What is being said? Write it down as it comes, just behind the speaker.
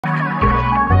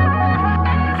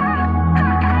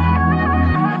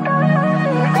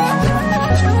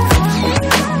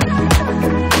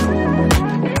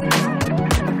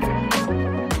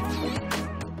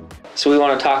So we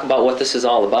want to talk about what this is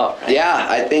all about, right? Yeah,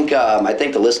 I think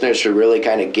the listeners should really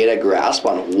kind of get a grasp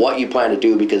on what you plan to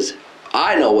do, because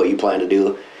I know what you plan to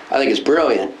do. I think it's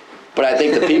brilliant, but I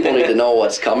think the people need to know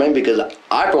what's coming, because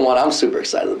for one, I'm super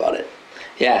excited about it.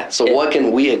 Yeah. So what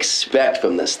can we expect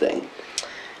from this thing?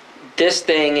 This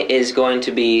thing is going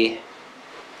to be,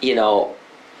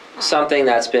 something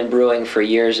that's been brewing for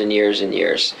years and years and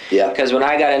years. Yeah. Because when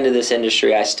I got into this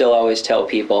industry, I still always tell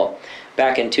people,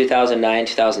 back in 2009,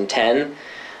 2010,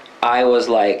 I was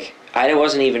like, I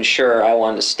wasn't even sure I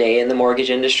wanted to stay in the mortgage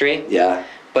industry. Yeah.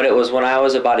 But it was when I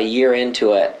was about a year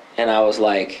into it, and I was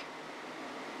like,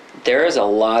 there is a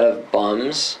lot of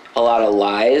bums, a lot of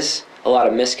lies, a lot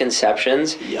of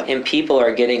misconceptions, Yep. and people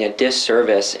are getting a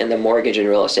disservice in the mortgage and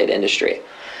real estate industry.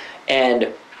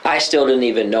 And I still didn't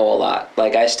even know a lot.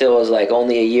 Like, I still was like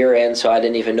only a year in, so I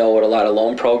didn't even know what a lot of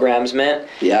loan programs meant.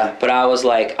 Yeah. But I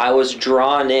was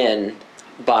drawn in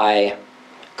by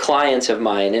clients of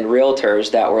mine and realtors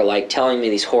that were like telling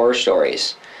me these horror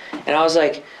stories. And I was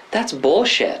like, that's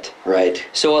bullshit. Right.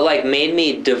 So it like made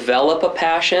me develop a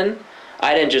passion.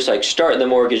 I didn't just like start in the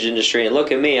mortgage industry and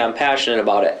look at me, I'm passionate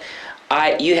about it.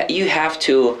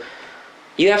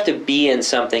 You have to be in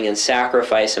something and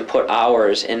sacrifice and put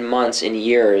hours and months and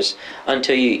years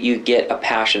until you get a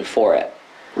passion for it.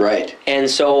 Right. And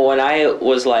so when I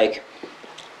was like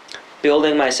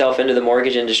building myself into the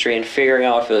mortgage industry and figuring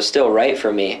out if it was still right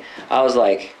for me, I was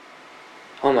like,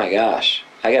 oh my gosh,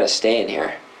 I gotta stay in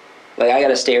here. Like, I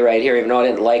gotta stay right here, even though I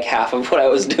didn't like half of what I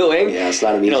was doing. Yeah, it's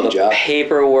not an easy the job.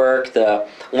 Paperwork, the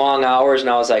long hours, and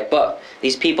I was like, but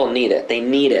these people need it. They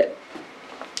need it.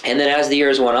 And then as the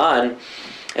years went on,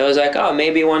 it was like, oh,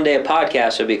 maybe one day a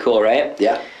podcast would be cool, right?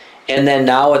 Yeah. And then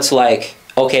now it's like,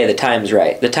 okay, the time's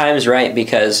right. The time's right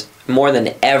because more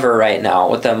than ever right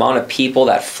now, with the amount of people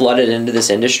that flooded into this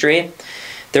industry,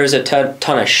 there's a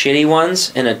ton of shitty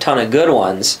ones and a ton of good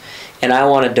ones. And I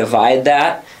want to divide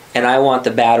that, and I want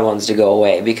the bad ones to go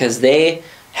away because they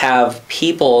have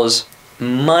people's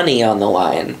money on the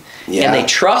line. Yeah. And they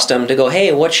trust them to go,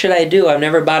 hey, what should I do? I've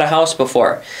never bought a house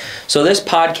before. So this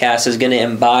podcast is going to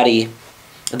embody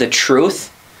the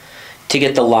truth, to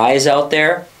get the lies out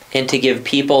there, and to give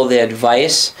people the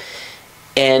advice,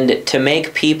 and to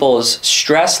make people's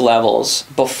stress levels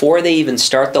before they even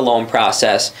start the loan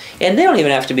process. And they don't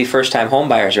even have to be first-time home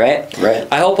buyers, right? Right.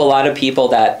 I hope a lot of people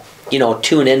that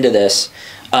tune into this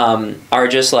are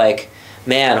just like,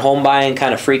 man, home buying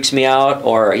kind of freaks me out,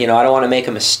 or I don't want to make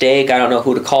a mistake. I don't know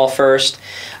who to call first.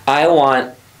 I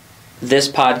want this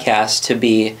podcast to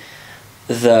be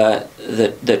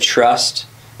the trust,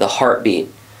 the heartbeat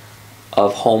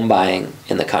of home buying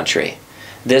in the country.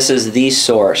 This is the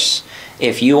source.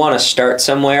 If you want to start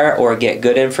somewhere or get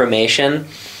good information,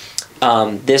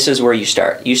 this is where you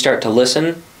start. You start to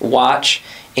listen, watch,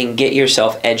 and get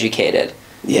yourself educated.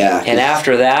 Yeah. And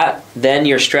after that, then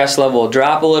your stress level will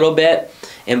drop a little bit,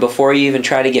 and before you even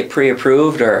try to get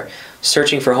pre-approved or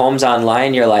searching for homes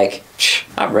online, you're like,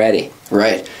 I'm ready.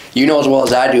 Right. You know as well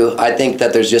as I do, I think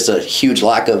that there's just a huge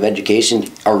lack of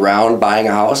education around buying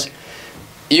a house.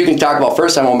 You can talk about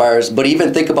first-time home buyers, but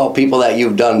even think about people that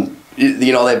you've done,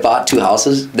 they bought 2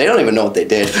 houses. They don't even know what they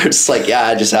did. They're just like, yeah,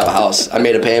 I just have a house. I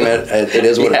made a payment. It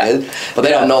is what it is. But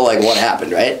they don't know like what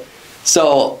happened, right?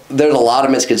 So there's a lot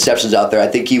of misconceptions out there. I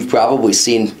think you've probably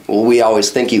seen, well, we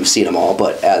always think you've seen them all,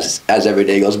 but as every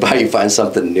day goes by, you find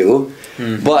something new.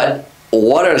 Mm-hmm. But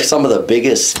what are some of the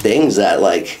biggest things that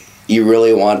like you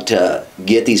really want to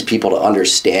get these people to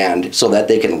understand so that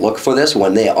they can look for this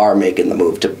when they are making the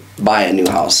move to buy a new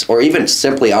house, or even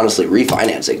simply, honestly,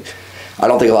 refinancing? I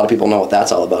don't think a lot of people know what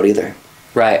that's all about either.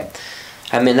 Right.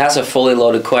 I mean, that's a fully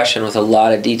loaded question with a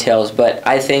lot of details, but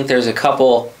I think there's a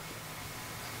couple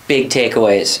big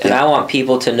takeaways, and I want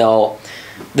people to know,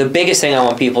 the biggest thing I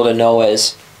want people to know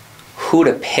is who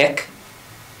to pick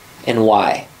and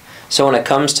why. So when it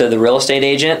comes to the real estate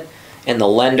agent and the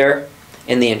lender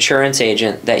and the insurance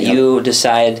agent that you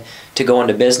decide to go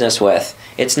into business with,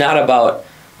 it's not about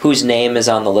whose name is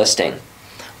on the listing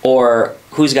or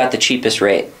who's got the cheapest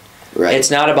rate. Right.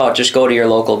 It's not about just go to your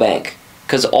local bank,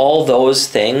 because all those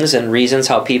things and reasons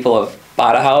how people have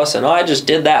bought a house and, oh, I just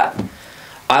did that.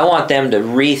 I want them to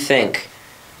rethink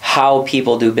how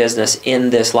people do business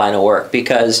in this line of work,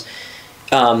 because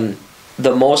the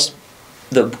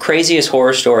craziest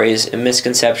horror stories and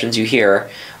misconceptions you hear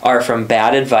are from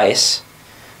bad advice,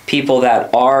 people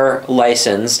that are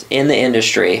licensed in the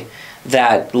industry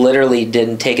that literally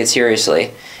didn't take it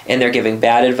seriously, and they're giving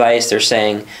bad advice. They're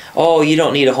saying, oh, you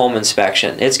don't need a home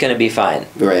inspection, it's going to be fine.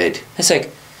 Right. It's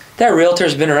like, that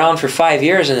realtor's been around for 5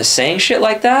 years and is saying shit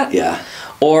like that? Yeah.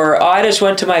 Or, oh, I just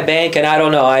went to my bank and I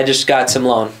don't know, I just got some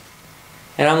loan.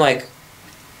 And I'm like,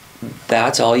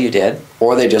 That's all you did?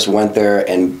 Or they just went there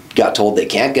and got told they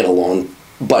can't get a loan,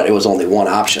 but it was only one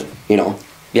option, you know?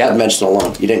 Yeah. Conventional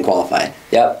loan, you didn't qualify.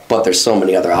 Yep. But there's so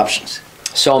many other options.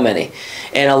 So many.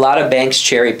 And a lot of banks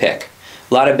cherry pick.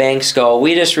 A lot of banks go,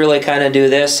 we just really kind of do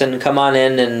this and come on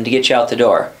in and get you out the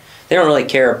door. They don't really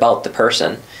care about the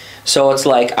person. So it's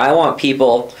like, I want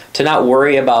people to not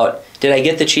worry about, did I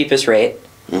get the cheapest rate?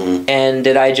 Mm-hmm. And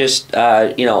did I just,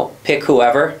 pick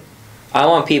whoever? I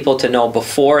want people to know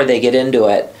before they get into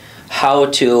it how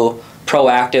to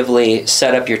proactively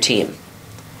set up your team.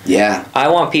 Yeah. I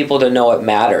want people to know it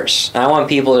matters. I want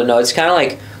people to know, it's kind of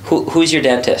like, who's your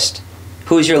dentist?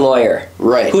 Who's your lawyer?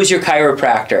 Right. Who's your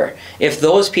chiropractor? If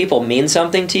those people mean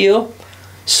something to you,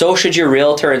 so should your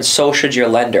realtor and so should your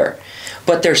lender.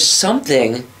 But there's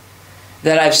something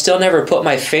that I've still never put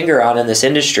my finger on in this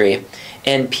industry,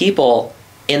 and people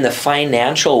in the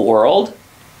financial world,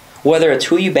 whether it's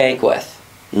who you bank with,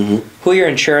 mm-hmm. who your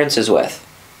insurance is with,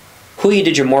 who you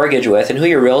did your mortgage with, and who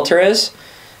your realtor is,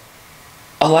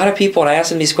 a lot of people, when I ask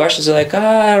them these questions, they're like,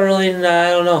 I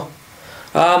don't know.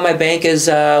 My bank is,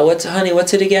 what's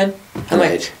it again? I'm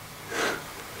like,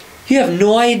 you have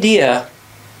no idea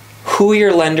who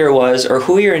your lender was or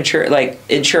who your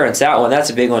insurance, that one, that's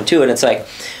a big one too. And it's like,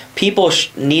 people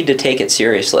need to take it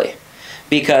seriously,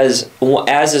 because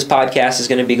as this podcast is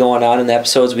going to be going on and the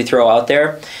episodes we throw out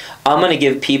there, I'm going to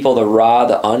give people the raw,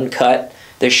 the uncut,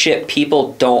 the shit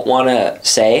people don't want to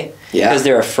say because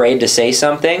they're afraid to say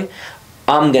something.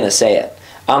 I'm going to say it.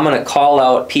 I'm going to call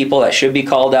out people that should be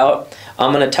called out.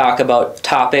 I'm going to talk about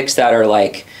topics that are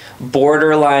like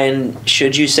borderline,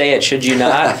 should you say it, should you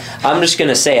not? I'm just going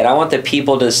to say it. I want the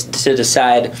people to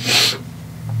decide,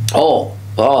 oh,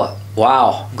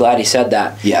 wow, glad he said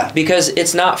that. Yeah. Because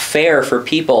it's not fair for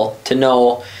people to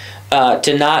know,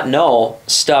 to not know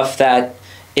stuff that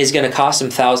is going to cost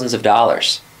them thousands of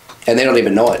dollars. And they don't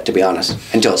even know it, to be honest,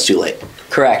 until it's too late.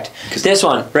 Correct. This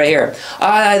one right here.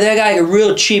 That guy got a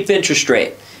real cheap interest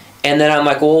rate. And then I'm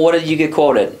like, well, what did you get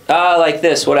quoted? Like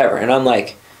this, whatever. And I'm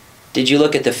like, did you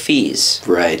look at the fees?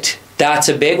 Right. That's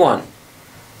a big one.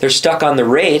 They're stuck on the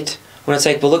rate when it's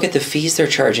like, well, look at the fees they're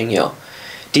charging you.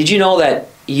 Did you know that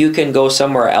you can go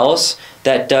somewhere else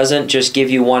that doesn't just give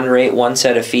you one rate, one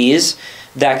set of fees,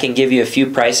 that can give you a few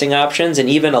pricing options, and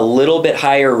even a little bit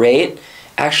higher rate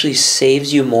actually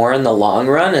saves you more in the long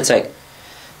run? It's like,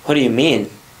 what do you mean?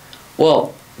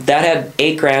 Well, that had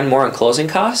 $8,000 more in closing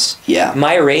costs. Yeah.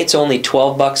 My rate's only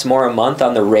 $12 more a month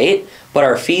on the rate, but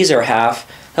our fees are half.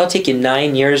 That'll take you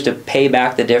 9 years to pay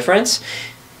back the difference.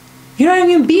 You're not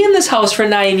even gonna be in this house for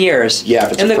 9 years. Yeah.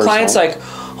 If it's and the client's home. like,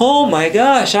 oh my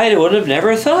gosh, I would have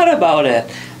never thought about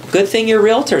it. Good thing your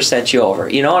realtor sent you over.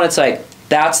 And it's like,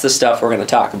 that's the stuff we're going to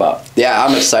talk about. Yeah,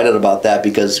 I'm excited about that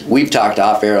because we've talked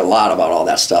off air a lot about all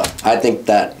that stuff. I think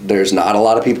that there's not a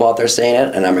lot of people out there saying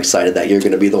it, and I'm excited that you're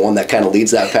going to be the one that kind of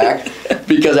leads that pack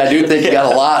because I do think you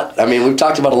got a lot. I mean, we've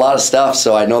talked about a lot of stuff,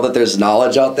 so I know that there's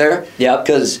knowledge out there. Yep.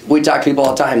 Because we talk to people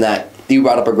all the time that you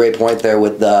brought up a great point there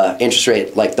with the interest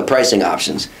rate, like the pricing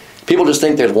options. People just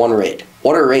think there's one rate.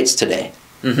 What are rates today?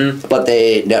 Mm-hmm. But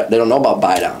they don't know about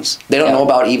buy downs. They don't know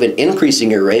about even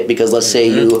increasing your rate because let's say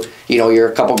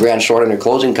you're a couple grand short on your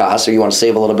closing costs, or you want to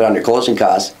save a little bit on your closing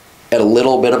costs. At a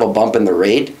little bit of a bump in the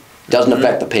rate doesn't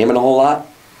affect the payment a whole lot,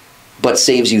 but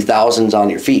saves you thousands on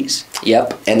your fees.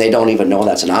 Yep. And they don't even know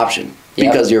that's an option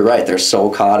because you're right. They're so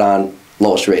caught on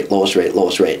lowest rate, lowest rate,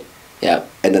 lowest rate. Yep.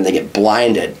 And then they get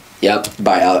blinded. Yep.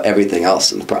 By everything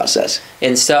else in the process.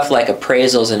 And stuff like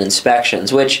appraisals and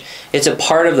inspections, which it's a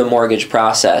part of the mortgage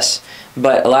process.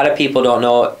 But a lot of people don't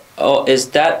know, oh,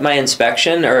 is that my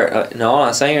inspection? Or no,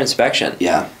 it's not your inspection.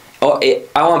 Yeah. I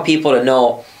want people to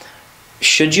know,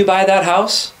 should you buy that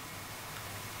house?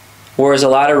 Whereas a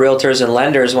lot of realtors and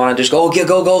lenders want to just go.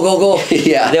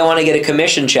 Yeah. They want to get a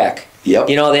commission check. Yep.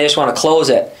 They just want to close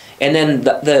it. And then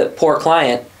the poor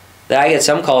client, I get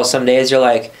some calls some days, they're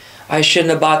like, I shouldn't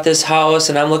have bought this house,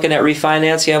 and I'm looking at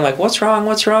refinancing. I'm like, what's wrong?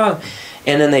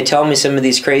 And then they tell me some of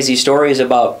these crazy stories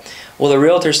about, well, the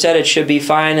realtor said it should be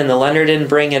fine, and the lender didn't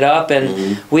bring it up,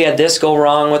 and we had this go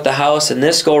wrong with the house, and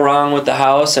this go wrong with the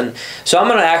house. And so I'm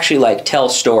going to actually tell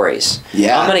stories.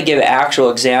 Yeah. I'm going to give actual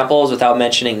examples without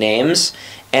mentioning names,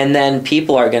 and then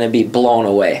people are going to be blown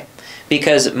away.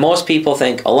 Because most people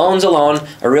think a loan's a loan,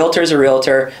 a realtor's a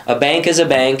realtor, a bank is a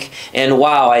bank, and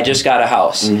wow, I just got a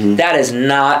house. That is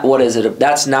not what is it.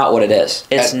 That's not what it is.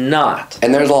 It's not.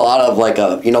 And there's a lot of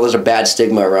there's a bad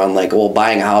stigma around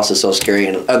buying a house is so scary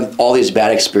and all these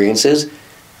bad experiences.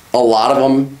 A lot of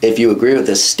them, if you agree with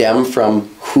this, stem from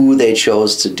who they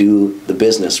chose to do the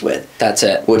business with. That's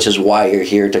it. Which is why you're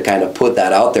here to kind of put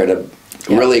that out there to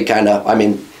really kind of,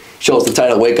 Chose the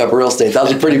title "Wake Up Real Estate." That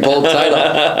was a pretty bold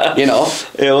title, you know.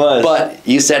 It was. But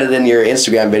you said it in your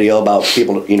Instagram video about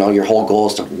people. You know, your whole goal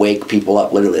is to wake people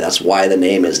up. Literally, that's why the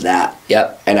name is that.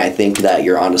 Yep. And I think that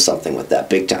you're onto something with that,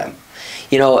 big time.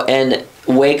 You know, and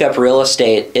Wake Up Real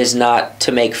Estate is not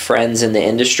to make friends in the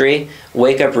industry.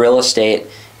 Wake Up Real Estate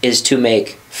is to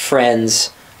make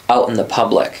friends out in the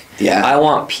public. Yeah. I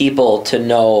want people to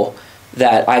know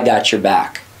that I got your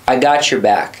back. I got your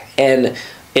back. And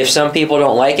if some people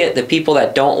don't like it, the people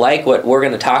that don't like what we're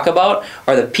going to talk about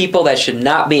are the people that should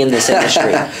not be in this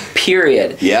industry,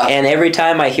 period. Yeah. And every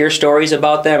time I hear stories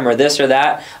about them or this or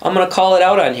that, I'm going to call it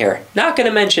out on here. Not going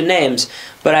to mention names,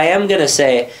 but I am going to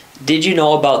say, did you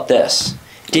know about this?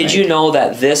 Did you know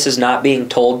that this is not being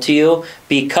told to you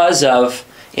because of,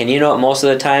 and you know what most of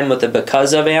the time what the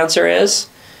because of answer is?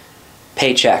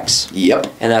 Paychecks. Yep.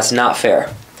 And that's not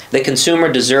fair. The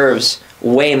consumer deserves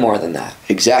way more than that.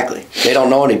 Exactly. They don't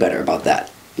know any better about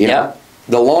that. You know? Yep.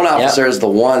 The loan officer is the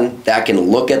one that can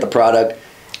look at the product.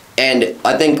 And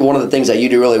I think one of the things that you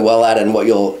do really well at, and what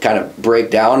you'll kind of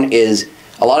break down, is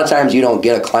a lot of times you don't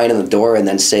get a client in the door and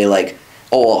then say like,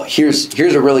 oh, well, here's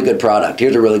a really good product.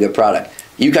 Here's a really good product.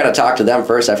 You kind of talk to them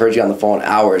first. I've heard you on the phone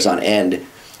hours on end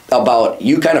about,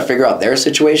 you kind of figure out their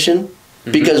situation,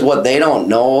 because what they don't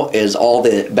know is all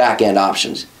the back end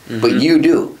options, but you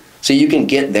do. So you can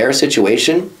get their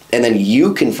situation, and then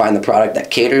you can find the product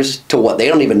that caters to what they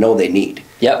don't even know they need.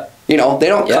 Yep. You know, they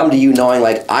don't come to you knowing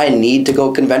like, I need to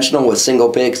go conventional with single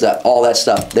pay, that all that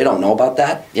stuff. They don't know about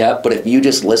that. Yep. But if you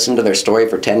just listen to their story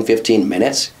for 10, 15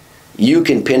 minutes, you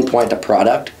can pinpoint a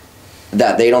product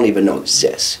that they don't even know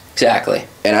exists. Exactly.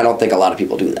 And I don't think a lot of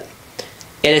people do that.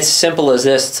 And it's simple as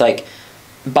this. It's like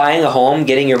buying a home,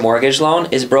 getting your mortgage loan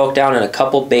is broke down in a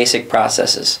couple basic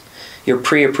processes. Your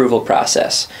pre-approval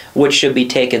process, which should be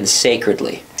taken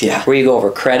sacredly. Yeah. Where you go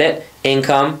over credit,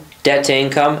 income, debt to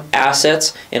income,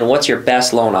 assets, and what's your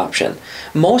best loan option.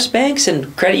 Most banks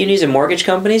and credit unions and mortgage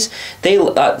companies, they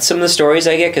some of the stories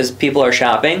I get, because people are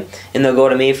shopping and they'll go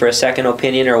to me for a second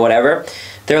opinion or whatever,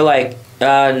 they're like,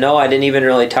 no, I didn't even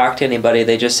really talk to anybody.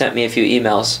 They just sent me a few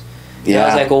emails. Yeah. And I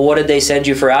was like, well, what did they send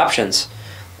you for options?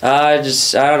 I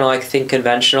don't know, I think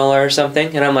conventional or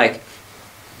something. And I'm like,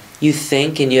 you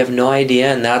think and you have no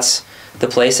idea, and that's the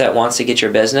place that wants to get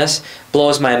your business?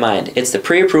 Blows my mind. It's the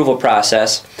pre-approval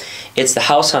process, it's the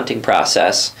house hunting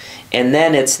process, and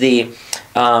then it's the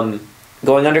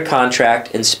going under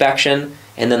contract, inspection,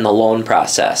 and then the loan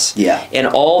process. Yeah. And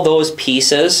all those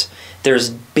pieces,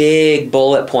 there's big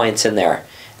bullet points in there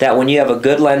that when you have a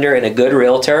good lender and a good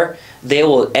realtor, they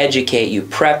will educate you,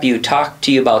 prep you, talk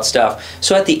to you about stuff.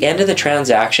 So at the end of the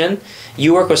transaction,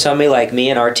 you work with somebody like me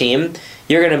and our team,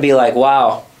 you're going to be like,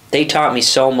 wow, they taught me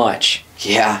so much.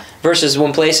 Yeah. Versus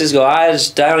when places go, I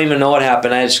don't even know what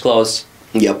happened, I just closed.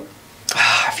 Yep.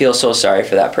 I feel so sorry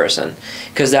for that person,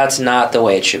 because that's not the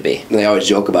way it should be. And they always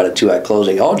joke about it too at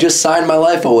closing. Oh, just sign my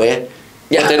life away.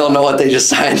 Yeah. But they don't know what they just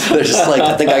signed. They're just like,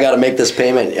 I think I got to make this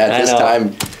payment at this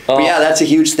time. Oh. But yeah, that's a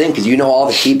huge thing, because you know all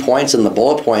the key points and the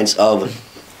bullet points of,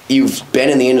 you've been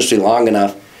in the industry long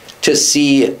enough to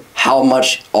see how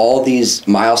much all these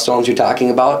milestones you're talking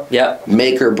about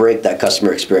make or break that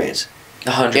customer experience.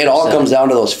 100%. It all comes down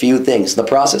to those few things. The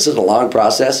process is a long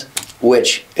process,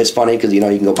 which is funny because, you know,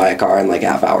 you can go buy a car in like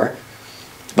half hour.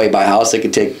 But you buy a house, it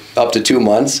could take up to 2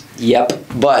 months. Yep.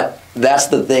 But that's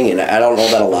the thing, and I don't know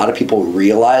that a lot of people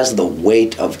realize the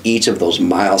weight of each of those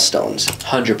milestones.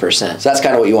 100%. So that's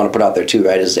kind of what you want to put out there too,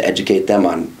 right? Is to educate them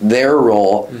on their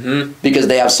role, because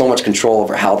they have so much control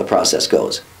over how the process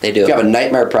goes. They do. If you have a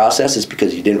nightmare process, it's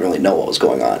because you didn't really know what was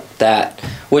going on. That,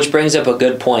 which brings up a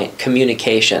good point,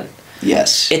 communication.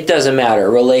 Yes. It doesn't matter,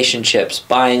 relationships,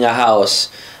 buying a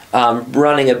house,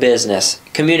 running a business,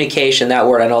 communication, that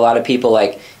word, I know a lot of people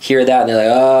like hear that and they're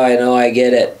like, oh, I know, I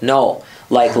get it. No,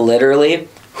 like literally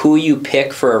who you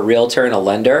pick for a realtor and a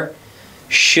lender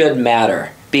should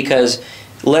matter, because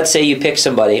let's say you pick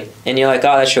somebody and you're like,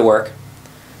 oh, that should work,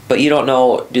 but you don't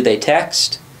know, do they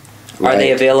text? Right. Are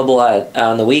they available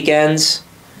on the weekends?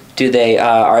 Do they,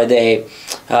 I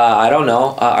don't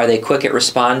know, are they quick at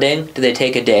responding? Do they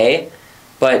take a day?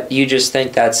 But you just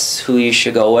think that's who you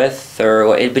should go with,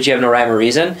 but you have no rhyme or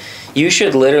reason. You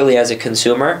should literally, as a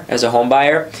consumer, as a home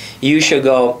buyer, you should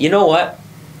go, you know what?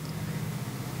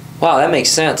 Wow, that makes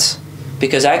sense,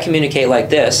 because I communicate like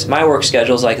this. My work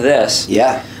schedule's like this.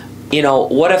 Yeah. You know,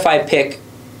 what if I pick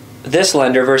this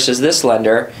lender versus this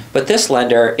lender, but this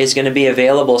lender is going to be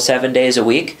available 7 days a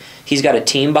week. He's got a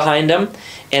team behind him,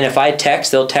 and if I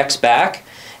text, they'll text back,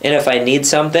 and if I need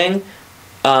something,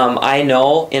 I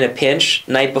know in a pinch,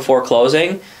 night before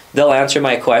closing, they'll answer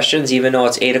my questions even though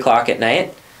it's 8 o'clock at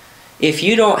night. If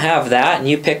you don't have that and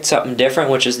you picked something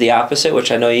different, which is the opposite,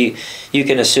 which I know you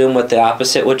can assume what the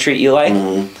opposite would treat you like.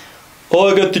 Oh,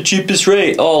 I got the cheapest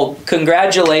rate. Oh,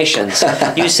 congratulations.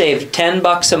 You saved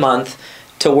 $10 a month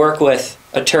to work with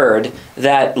a turd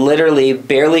that literally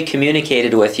barely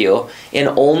communicated with you and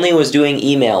only was doing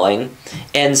emailing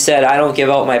and said, I don't give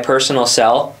out my personal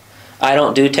cell. I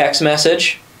don't do text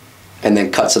message. And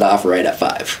then cuts it off right at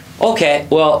 5. Okay,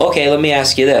 well, let me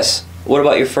ask you this. What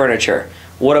about your furniture?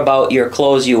 What about your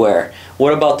clothes you wear?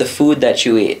 What about the food that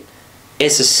you eat?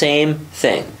 It's the same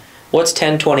thing. What's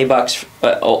 $10-20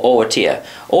 owe it to you?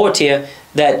 Owe it to you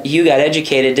that you got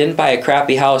educated, didn't buy a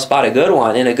crappy house, bought a good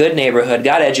one in a good neighborhood,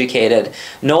 got educated,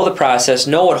 know the process,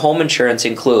 know what home insurance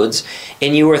includes,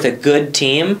 and you were with a good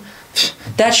team.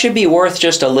 That should be worth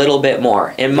just a little bit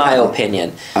more, in my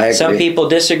opinion. I agree. Some people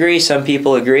disagree, some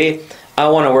people agree. I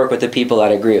want to work with the people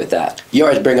that agree with that. You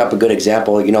always bring up a good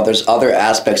example. You know, there's other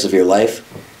aspects of your life.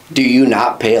 Do you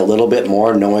not pay a little bit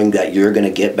more knowing that you're going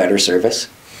to get better service?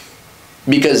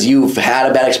 Because you've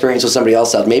had a bad experience with somebody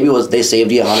else. Maybe they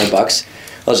saved you $100.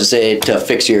 Let's just say to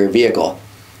fix your vehicle.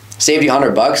 Saved you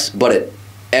 $100, but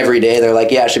every day they're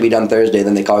like, yeah, it should be done Thursday.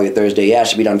 Then they call you Thursday. Yeah, it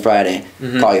should be done Friday.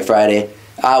 Call you Friday.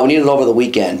 We need it over the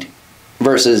weekend.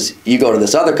 Versus you go to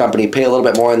this other company, pay a little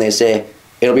bit more, and they say,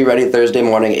 it'll be ready Thursday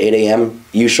morning, 8 a.m.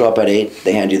 You show up at 8,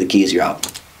 they hand you the keys, you're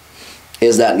out.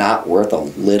 Is that not worth a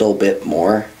little bit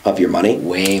more of your money?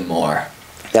 Way more.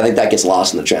 I think that gets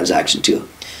lost in the transaction too.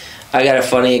 I got a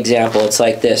funny example. It's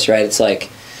like this, right? It's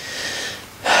like,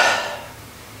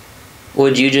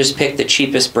 would you just pick the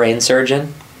cheapest brain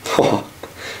surgeon?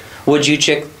 Would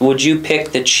you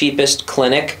pick the cheapest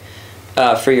clinic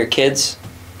for your kids?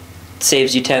 It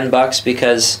saves you $10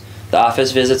 because the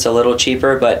office visit's a little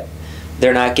cheaper, but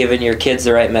they're not giving your kids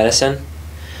the right medicine?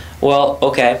 Well,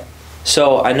 okay.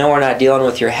 So I know we're not dealing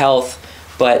with your health,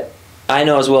 but I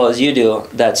know as well as you do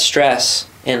that stress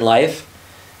in life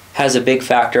has a big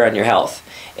factor on your health.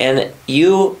 And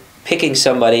you picking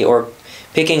somebody or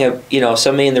picking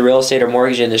somebody in the real estate or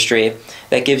mortgage industry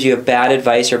that gives you a bad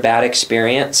advice or bad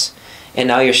experience, and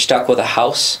now you're stuck with a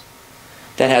house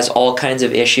that has all kinds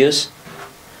of issues,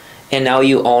 and now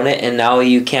you own it and now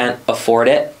you can't afford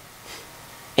it,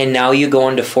 and now you go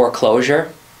into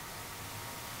foreclosure.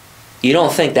 You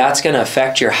don't think that's going to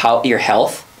affect your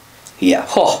health? Yeah.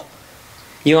 Oh,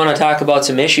 you want to talk about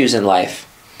some issues in life.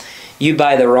 You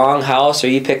buy the wrong house or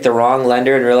you pick the wrong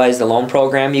lender and realize the loan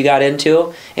program you got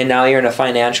into, and now you're in a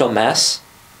financial mess,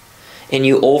 and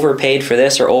you overpaid for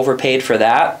this or overpaid for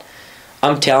that.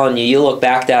 I'm telling you, you look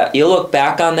back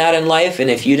on that in life, and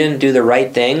if you didn't do the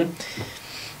right thing,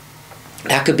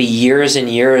 that could be years and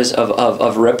years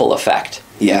of ripple effect.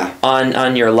 Yeah.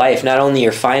 On your life, not only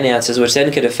your finances, which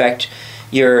then could affect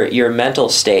your mental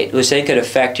state, which then could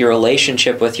affect your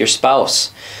relationship with your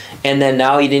spouse. And then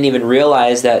now you didn't even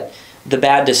realize that the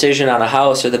bad decision on a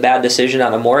house or the bad decision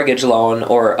on a mortgage loan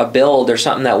or a build or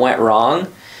something that went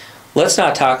wrong. Let's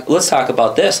talk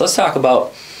about this. Let's talk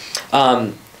about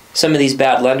some of these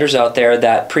bad lenders out there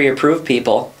that pre-approve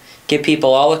people, get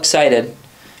people all excited,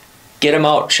 get them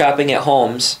out shopping at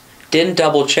homes, didn't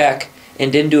double check,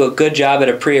 and didn't do a good job at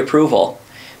a pre-approval,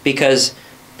 because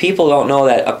people don't know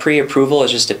that a pre-approval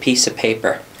is just a piece of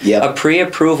paper. Yep. A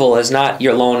pre-approval is not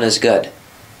your loan is good.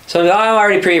 So I'm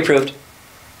already pre-approved.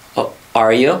 Oh,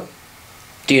 are you?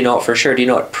 Do you know it for sure? Do you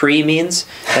know what pre means?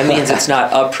 That means it's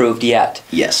not approved yet.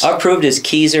 Yes. Approved is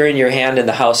keys are in your hand and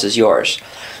the house is yours.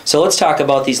 So let's talk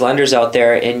about these lenders out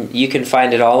there, and you can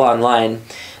find it all online,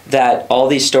 that all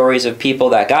these stories of people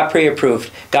that got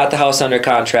pre-approved, got the house under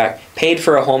contract, paid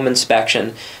for a home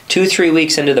inspection, 2-3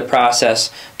 weeks into the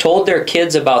process, told their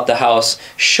kids about the house,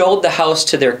 showed the house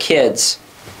to their kids.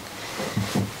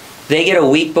 They get a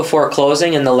week before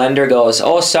closing and the lender goes,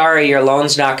 oh, sorry, your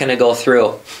loan's not going to go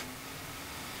through.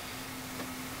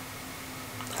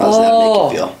 How's that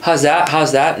make you feel?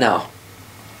 How's that now?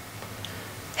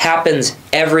 Happens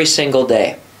every single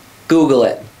day. Google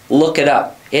it. Look it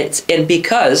up. And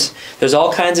because there's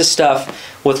all kinds of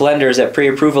stuff with lenders that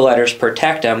pre-approval letters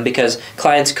protect them, because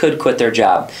clients could quit their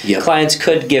job. Yep. Clients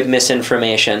could give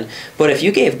misinformation. But if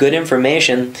you gave good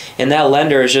information and that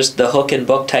lender is just the hook and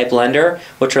book type lender,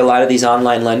 which are a lot of these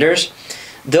online lenders,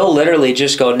 they'll literally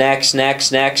just go next,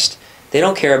 next, next. They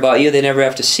don't care about you. They never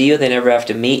have to see you. They never have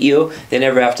to meet you. They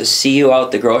never have to see you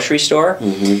out the grocery store.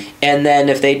 Mm-hmm. And then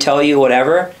if they tell you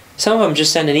whatever, some of them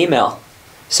just send an email.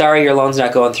 Sorry, your loan's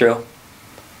not going through.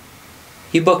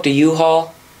 You booked a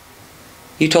U-Haul.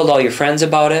 You told all your friends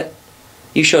about it.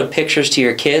 You showed pictures to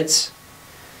your kids.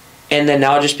 And then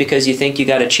now just because you think you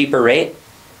got a cheaper rate?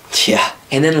 Yeah.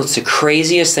 And then what's the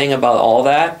craziest thing about all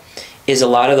that is a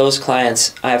lot of those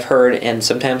clients I've heard, and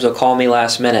sometimes they'll call me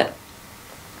last minute,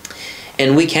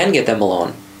 and we can get them a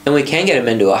loan, and we can get them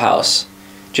into a house,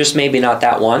 just maybe not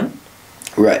that one.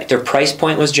 Right. Their price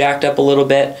point was jacked up a little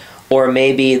bit, or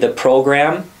maybe the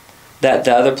program that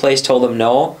the other place told them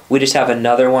no. We just have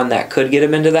another one that could get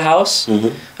them into the house,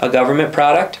 a government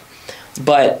product.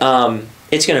 But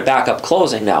it's going to back up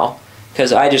closing now,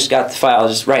 because I just got the file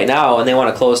just right now, and they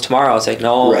want to close tomorrow. It's like,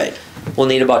 no, we'll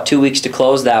need about 2 weeks to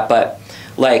close that. But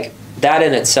like that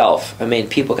in itself, I mean,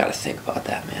 people got to think about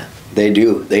that, man. They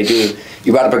do. They do.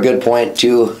 You brought up a good point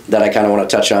too that I kind of want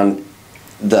to touch on,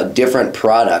 the different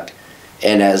product.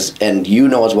 And you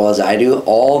know as well as I do,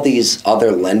 all these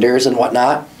other lenders and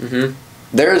whatnot,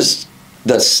 there's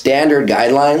the standard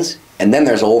guidelines, and then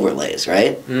there's overlays,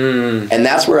 right? And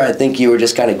that's where I think you were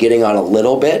just kind of getting on a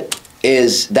little bit,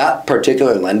 is that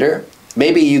particular lender,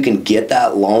 maybe you can get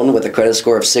that loan with a credit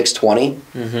score of 620,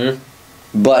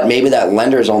 but maybe that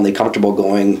lender is only comfortable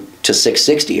going to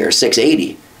 660 or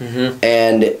 680,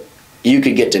 and you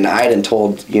could get denied and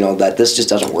told, you know, that this just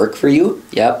doesn't work for you.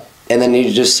 Yep. And then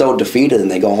you're just so defeated, and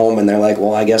they go home and they're like,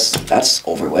 well, I guess that's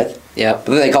over with. Yeah. But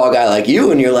then they call a guy like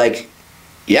you, and you're like,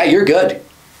 yeah, you're good.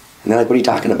 And they're like, what are you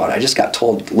talking about? I just got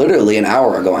told literally an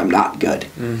hour ago I'm not good.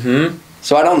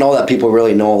 So I don't know that people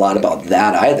really know a lot about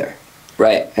that either.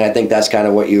 Right. And I think that's kind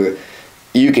of what you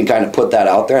can kind of put that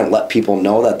out there and let people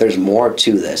know that there's more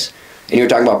to this. And you're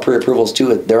talking about pre-approvals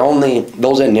too.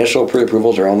 Those initial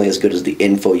pre-approvals are only as good as the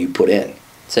info you put in.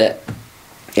 That's it.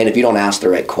 And if you don't ask the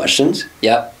right questions,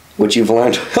 Yep. which you've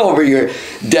learned over your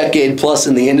decade plus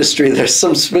in the industry, there's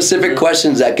some specific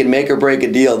questions that can make or break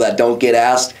a deal that don't get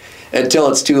asked until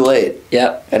it's too late.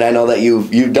 Yep. And I know that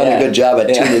you've done a good job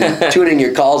at tuning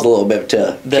your calls a little bit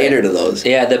to cater to those.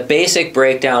 Yeah, the basic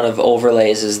breakdown of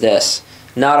overlays is this.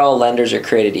 Not all lenders are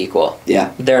created equal.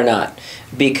 Yeah. They're not.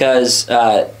 Because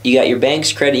you got your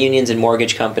banks, credit unions, and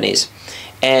mortgage companies.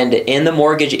 And in the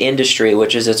mortgage industry,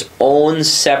 which is its own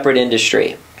separate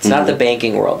industry, it's not the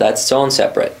banking world, that's its own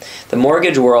separate. The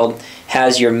mortgage world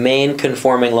has your main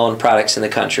conforming loan products in the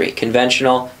country: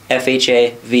 conventional,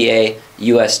 FHA, VA,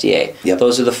 USDA. Yep.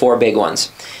 Those are the four big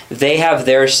ones. They have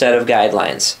their set of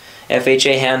guidelines.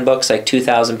 FHA handbook's like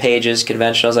 2,000 pages,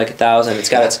 conventional's like 1,000. It's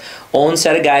got its own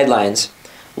set of guidelines.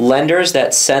 Lenders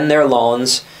that send their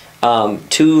loans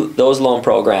to those loan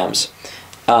programs,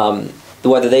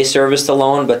 whether they service the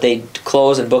loan but they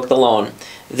close and book the loan,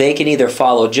 they can either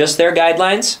follow just their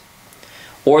guidelines,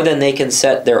 or then they can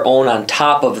set their own on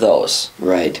top of those.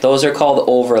 Right. Those are called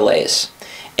overlays.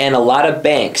 And a lot of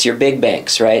banks, your big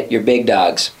banks, right, your big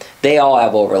dogs, they all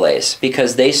have overlays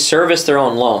because they service their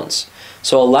own loans.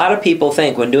 So a lot of people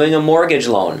think when doing a mortgage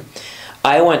loan,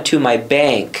 I went to my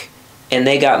bank and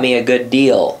they got me a good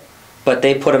deal, but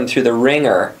they put them through the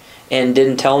ringer and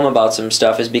didn't tell them about some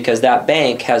stuff, is because that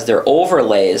bank has their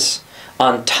overlays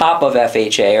on top of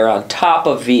FHA or on top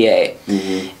of VA,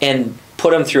 and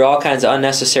put them through all kinds of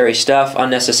unnecessary stuff,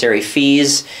 unnecessary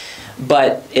fees.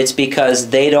 But it's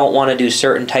because they don't want to do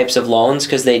certain types of loans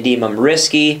because they deem them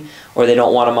risky, or they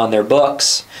don't want them on their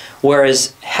books.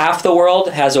 Whereas half the world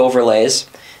has overlays,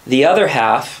 the other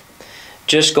half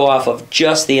just go off of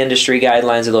just the industry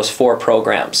guidelines of those four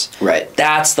programs. Right.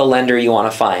 That's the lender you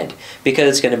want to find, because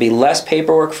it's going to be less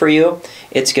paperwork for you.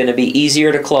 It's going to be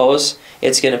easier to close.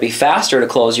 It's going to be faster to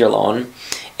close your loan.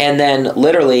 And then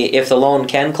literally, if the loan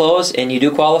can close and you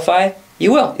do qualify,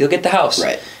 you will. You'll get the house.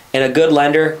 Right. And a good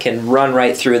lender can run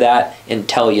right through that and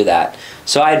tell you that.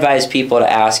 So I advise people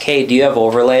to ask, hey, do you have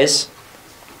overlays?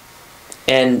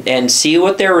 And see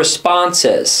what their response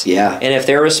is. Yeah. And if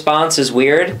their response is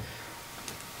weird,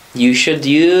 you should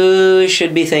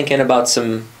be thinking about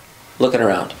some looking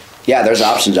around. Yeah, there's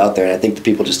options out there, and I think the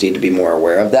people just need to be more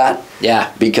aware of that.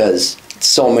 Yeah. Because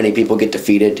so many people get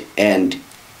defeated, and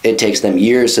it takes them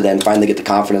years to then finally get the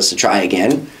confidence to try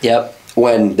again. Yep.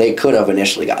 When they could have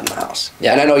initially gotten the house.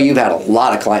 Yeah. And I know you've had a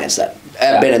lot of clients that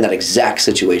have been in that exact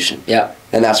situation. Yeah.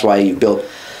 And that's why you built,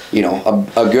 you know,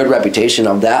 a good reputation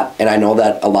of that. And I know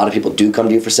that a lot of people do come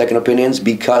to you for second opinions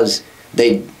because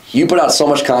you put out so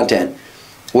much content,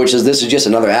 this is just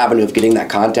another avenue of getting that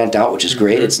content out, which is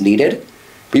great. It's needed.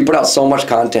 But you put out so much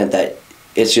content that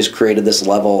it's just created this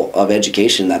level of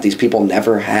education that these people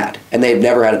never had. And they've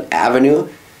never had an avenue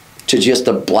to just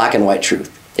the black and white truth.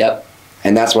 Yep.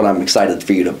 And that's what I'm excited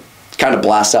for you to kind of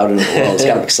blast out into the world. It's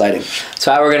kind of exciting. That's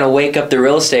why we're going to wake up the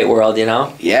real estate world, you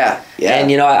know? Yeah, yeah.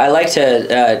 And, you know, I like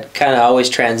to kind of always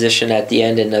transition at the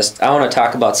end in this. I want to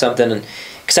talk about something,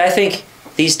 because I think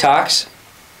these talks,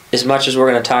 as much as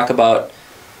we're going to talk about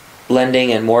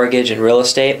lending and mortgage and real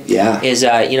estate, is,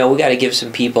 you know, we got to give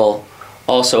some people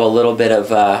also a little bit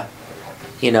of,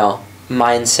 you know,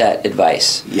 mindset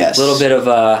advice. Yes. A little bit of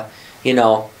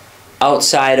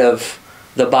outside of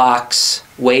the box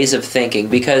ways of thinking,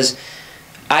 because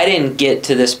I didn't get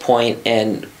to this point,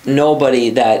 and nobody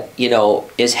that,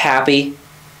 is happy,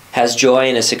 has joy,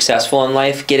 and is successful in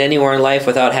life get anywhere in life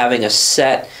without having a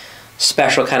set,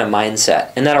 special kind of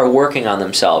mindset, and that are working on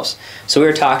themselves. So we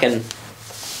were talking,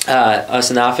 us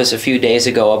in the office a few days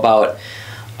ago about,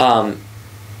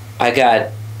 I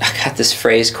got this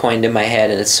phrase coined in my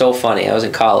head, and it's so funny. I was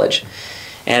in college,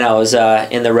 and I was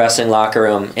in the wrestling locker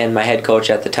room, and my head coach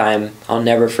at the time, I'll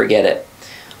never forget it.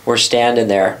 We're standing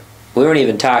there. We weren't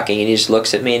even talking, and he just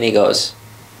looks at me and he goes,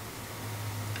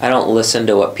 "I don't listen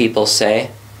to what people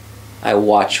say. I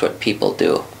watch what people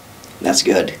do." That's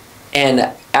good. And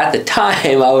at the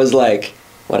time, I was like,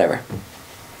 whatever.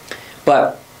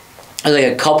 But it was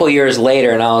like a couple years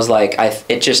later, and I was like,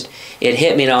 it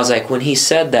hit me, and I was like, when he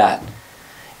said that,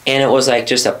 and it was like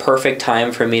just a perfect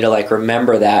time for me to like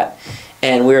remember that.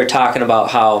 And we were talking about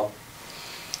how,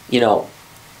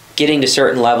 getting to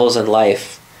certain levels in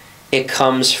life, it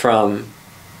comes from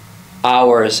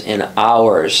hours and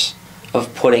hours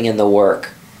of putting in the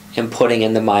work and putting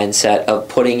in the mindset of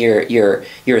putting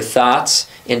your thoughts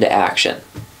into action.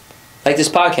 Like this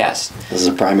podcast. This is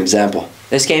a prime example.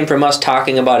 This came from us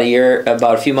talking about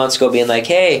a few months ago, being like,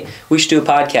 hey, we should do a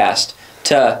podcast,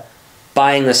 to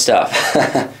buying the stuff,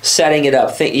 setting it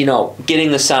up,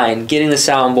 getting the sign, getting the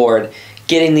soundboard,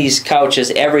 getting these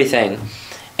couches, everything.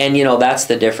 And, that's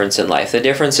the difference in life. The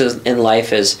difference in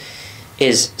life is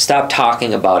stop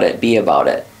talking about it, be about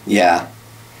it. Yeah.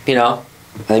 I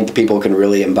think people can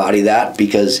really embody that,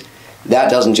 because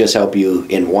that doesn't just help you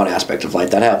in one aspect of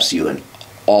life. That helps you in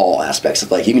all aspects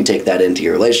of life. You can take that into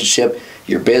your relationship,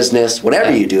 your business,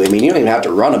 whatever you do. I mean, you don't even have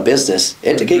to run a business.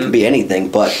 It can be anything.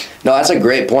 But no, that's a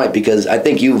great point, because I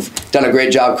think you've done a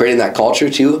great job creating that culture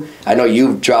too. I know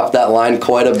you've dropped that line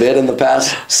quite a bit in the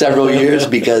past several years,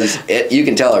 because you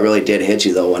can tell it really did hit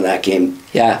you though when that came.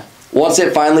 Yeah. Once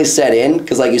it finally set in,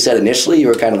 because like you said initially, you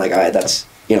were kind of like, all right, that's,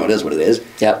 it is what it is.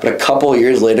 Yeah. But a couple of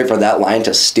years later, for that line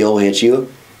to still hit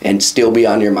you and still be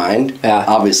on your mind,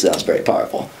 obviously that's very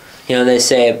powerful. They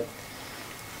say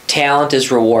talent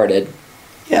is rewarded.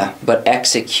 Yeah. But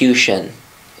execution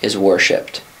is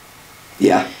worshipped.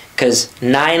 Yeah. Because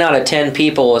 9 out of 10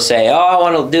 people will say, oh, I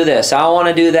want to do this, I want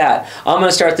to do that, I'm going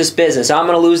to start this business, I'm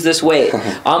going to lose this weight,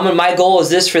 my goal is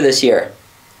this for this year.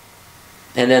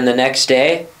 And then the next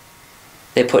day,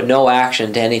 they put no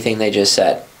action to anything they just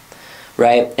said.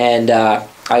 Right? And I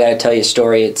got to tell you a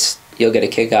story. You'll get a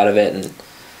kick out of it.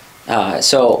 And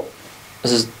so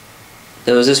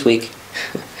it was this week.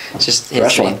 Just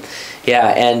hits me. Yeah,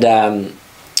 and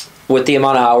with the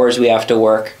amount of hours we have to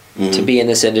work to be in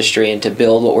this industry and to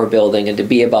build what we're building and to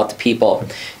be about the people,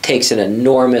 takes an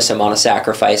enormous amount of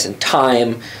sacrifice and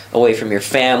time away from your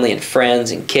family and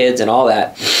friends and kids and all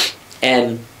that.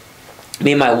 And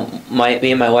me and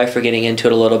my wife were getting into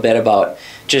it a little bit about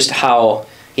just how,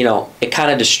 it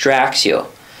kind of distracts you.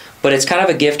 But it's kind of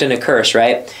a gift and a curse,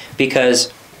 right?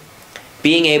 Because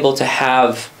being able to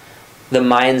have the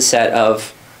mindset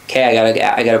of, okay,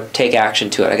 I gotta take action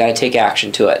to it. I gotta take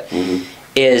action to it.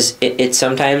 Is it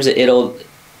sometimes it'll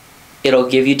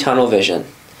give you tunnel vision.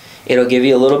 It'll give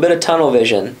you a little bit of tunnel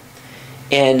vision,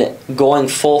 and going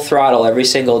full throttle every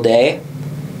single day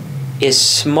is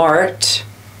smart.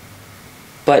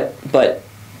 But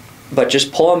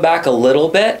just pulling back a little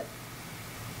bit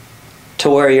to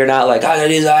where you're not like,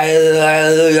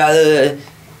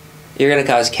 you're gonna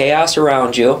cause chaos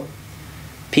around you.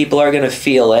 People are gonna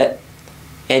feel it.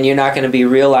 And you're not going to be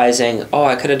realizing, oh,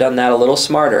 I could have done that a little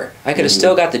smarter. I could have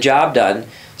still got the job done,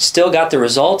 still got the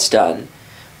results done.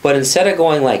 But instead of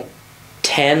going like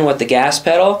 10 with the gas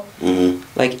pedal,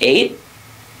 like 8,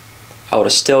 I would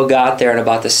have still got there in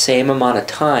about the same amount of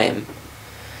time.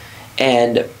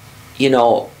 And,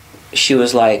 she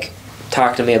was like,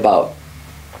 talk to me about,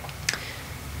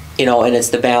 and it's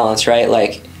the balance, right?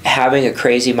 Like having a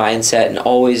crazy mindset and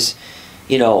always,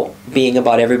 being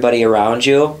about everybody around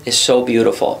you is so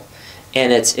beautiful.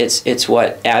 And it's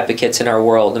what advocates in our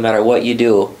world, no matter what you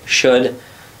do, should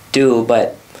do.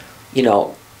 But,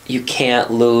 you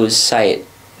can't lose sight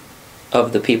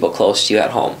of the people close to you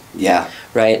at home. Yeah.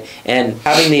 Right? And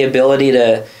having the ability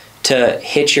to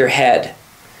hit your head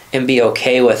and be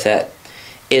okay with it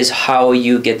is how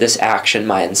you get this action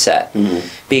mindset.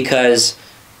 Because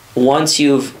once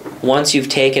you've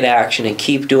taken action and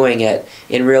keep doing it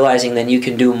and realizing then you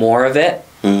can do more of it,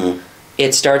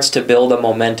 it starts to build a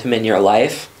momentum in your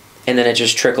life, And then it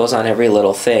just trickles on every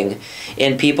little thing.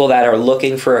 And people that are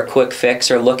looking for a quick fix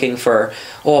or looking for,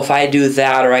 oh, if I do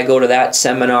that or I go to that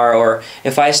seminar or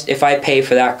if I pay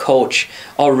for that coach,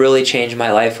 I'll really change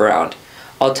my life around.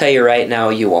 I'll tell you right now,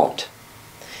 you won't.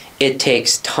 It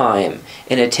takes time,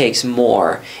 and it takes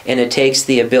more, and it takes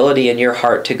the ability in your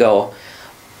heart to go,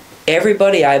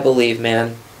 everybody, I believe,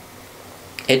 man,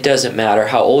 it doesn't matter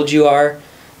how old you are,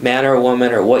 man or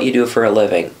woman, or what you do for a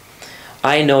living.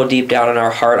 I know deep down in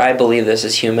our heart, I believe this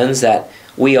as humans, that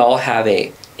we all have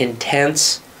a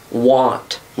intense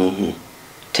want to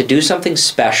do something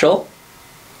special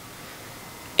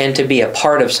and to be a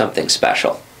part of something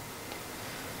special,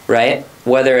 right?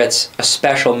 Whether it's a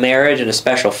special marriage and a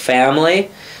special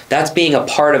family, that's being a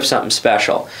part of something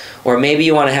special. Or maybe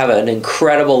you want to have an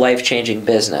incredible life-changing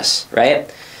business,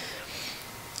 right?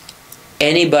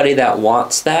 Anybody that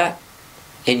wants that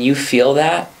and you feel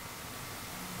that,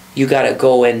 you got to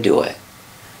go and do it.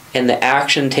 And the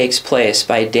action takes place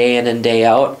by day in and day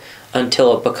out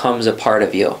until it becomes a part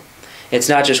of you. It's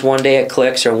not just one day it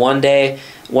clicks or one day,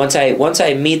 once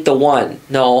I meet the one.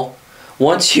 No.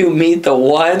 Once you meet the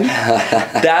one,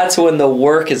 that's when the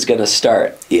work is going to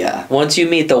start. Yeah. Once you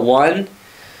meet the one,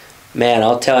 man,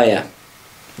 I'll tell you,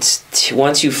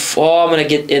 once you fall, I'm going to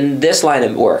get in this line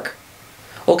of work.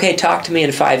 Okay, talk to me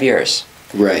in 5 years.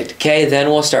 Right. Okay, then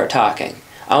we'll start talking.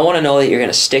 I want to know that you're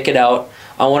going to stick it out.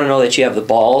 I want to know that you have the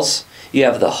balls, you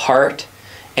have the heart,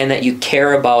 and that you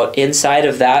care about inside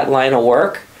of that line of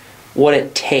work what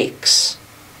it takes.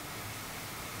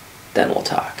 Then we'll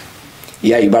talk.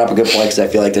 Yeah, you brought up a good point because I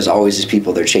feel like there's always these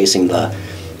people, they're chasing the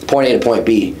point A to point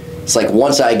B. It's like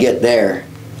once I get there,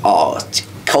 oh, it's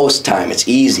coast time, it's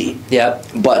easy. Yep.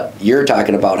 But you're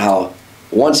talking about how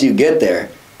once you get there,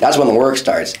 that's when the work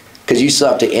starts. Because you still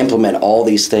have to implement all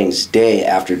these things day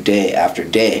after day after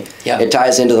day. Yep. It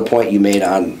ties into the point you made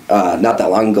on, not that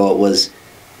long ago, it was,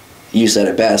 you said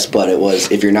it best, but it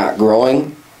was, if you're not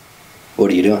growing,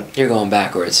 what are you doing? You're going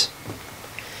backwards.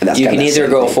 And that's you can either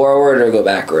go thing. forward or go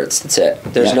backwards. That's it.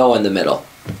 There's no in the middle.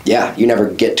 Yeah, you never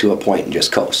get to a point and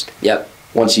just coast. Yep.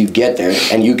 Once you get there,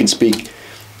 and you can speak,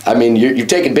 I mean, you've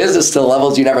taken business to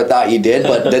levels you never thought you did,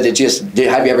 but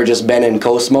have you ever just been in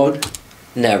coast mode?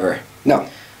 Never. No.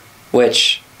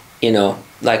 Which,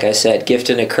 like I said, gift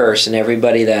and a curse, and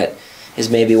everybody that is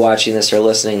maybe watching this or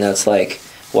listening that's like,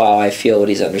 wow, I feel what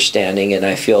he's understanding, and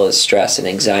I feel his stress and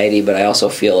anxiety, but I also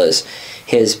feel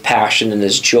his passion and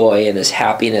his joy and his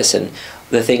happiness and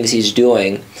the things he's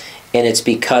doing, and it's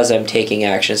because I'm taking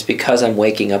action. It's because I'm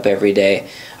waking up every day.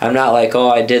 I'm not like, oh,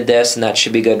 I did this and that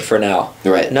should be good for now.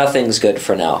 Right. Nothing's good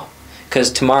for now. Because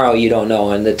tomorrow you don't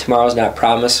know, and the tomorrow's not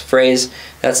promised phrase,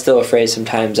 that's still a phrase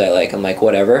sometimes I like. I'm like,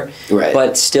 whatever. Right.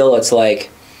 But still, it's like,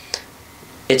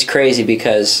 it's crazy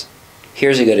because,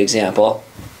 here's a good example.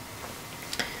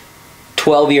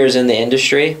 12 years in the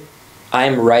industry,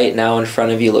 I'm right now in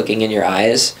front of you looking in your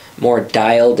eyes, more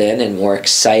dialed in and more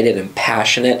excited and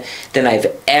passionate than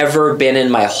I've ever been in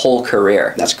my whole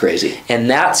career. That's crazy. And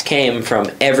that's came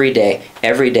from every day,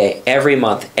 every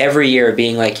month, every year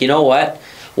being like, you know what?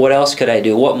 What else could I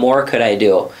do? What more could I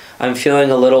do? I'm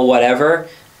feeling a little whatever.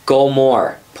 Go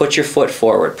more. Put your foot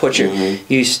forward. Put your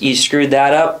you screwed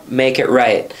that up. Make it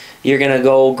right. You're gonna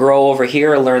go grow over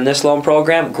here. Learn this loan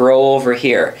program. Grow over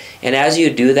here. And as you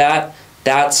do that,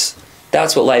 that's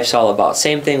what life's all about.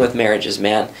 Same thing with marriages,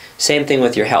 man. Same thing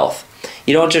with your health.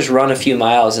 You don't just run a few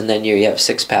miles and then you have a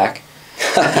six-pack.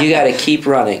 You got to keep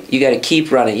running. You got to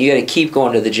keep running. You got to keep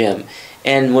going to the gym.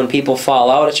 And when people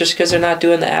fall out, it's just because they're not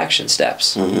doing the action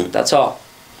steps. That's all.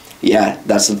 Yeah,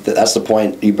 that's the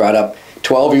point you brought up.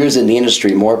 12 years in the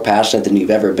industry, more passionate than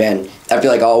you've ever been. I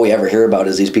feel like all we ever hear about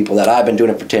is these people that I've been doing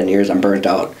it for 10 years. I'm burnt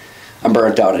out.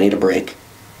 I need a break.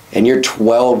 And you're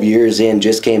 12 years in,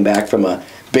 just came back from a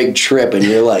big trip, and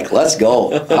you're like, let's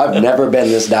go. I've never been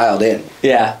this dialed in.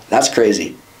 Yeah. That's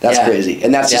crazy. That's crazy.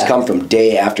 And that's just come from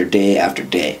day after day after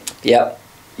day. Yep.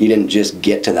 You didn't just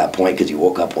get to that point because you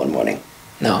woke up one morning.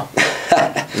 No.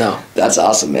 No. That's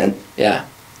awesome, man. Yeah.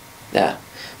 Yeah.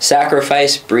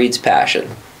 Sacrifice breeds passion.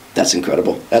 That's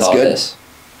incredible. That's good.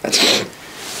 That's good.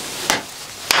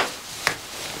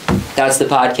 That's the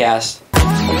podcast.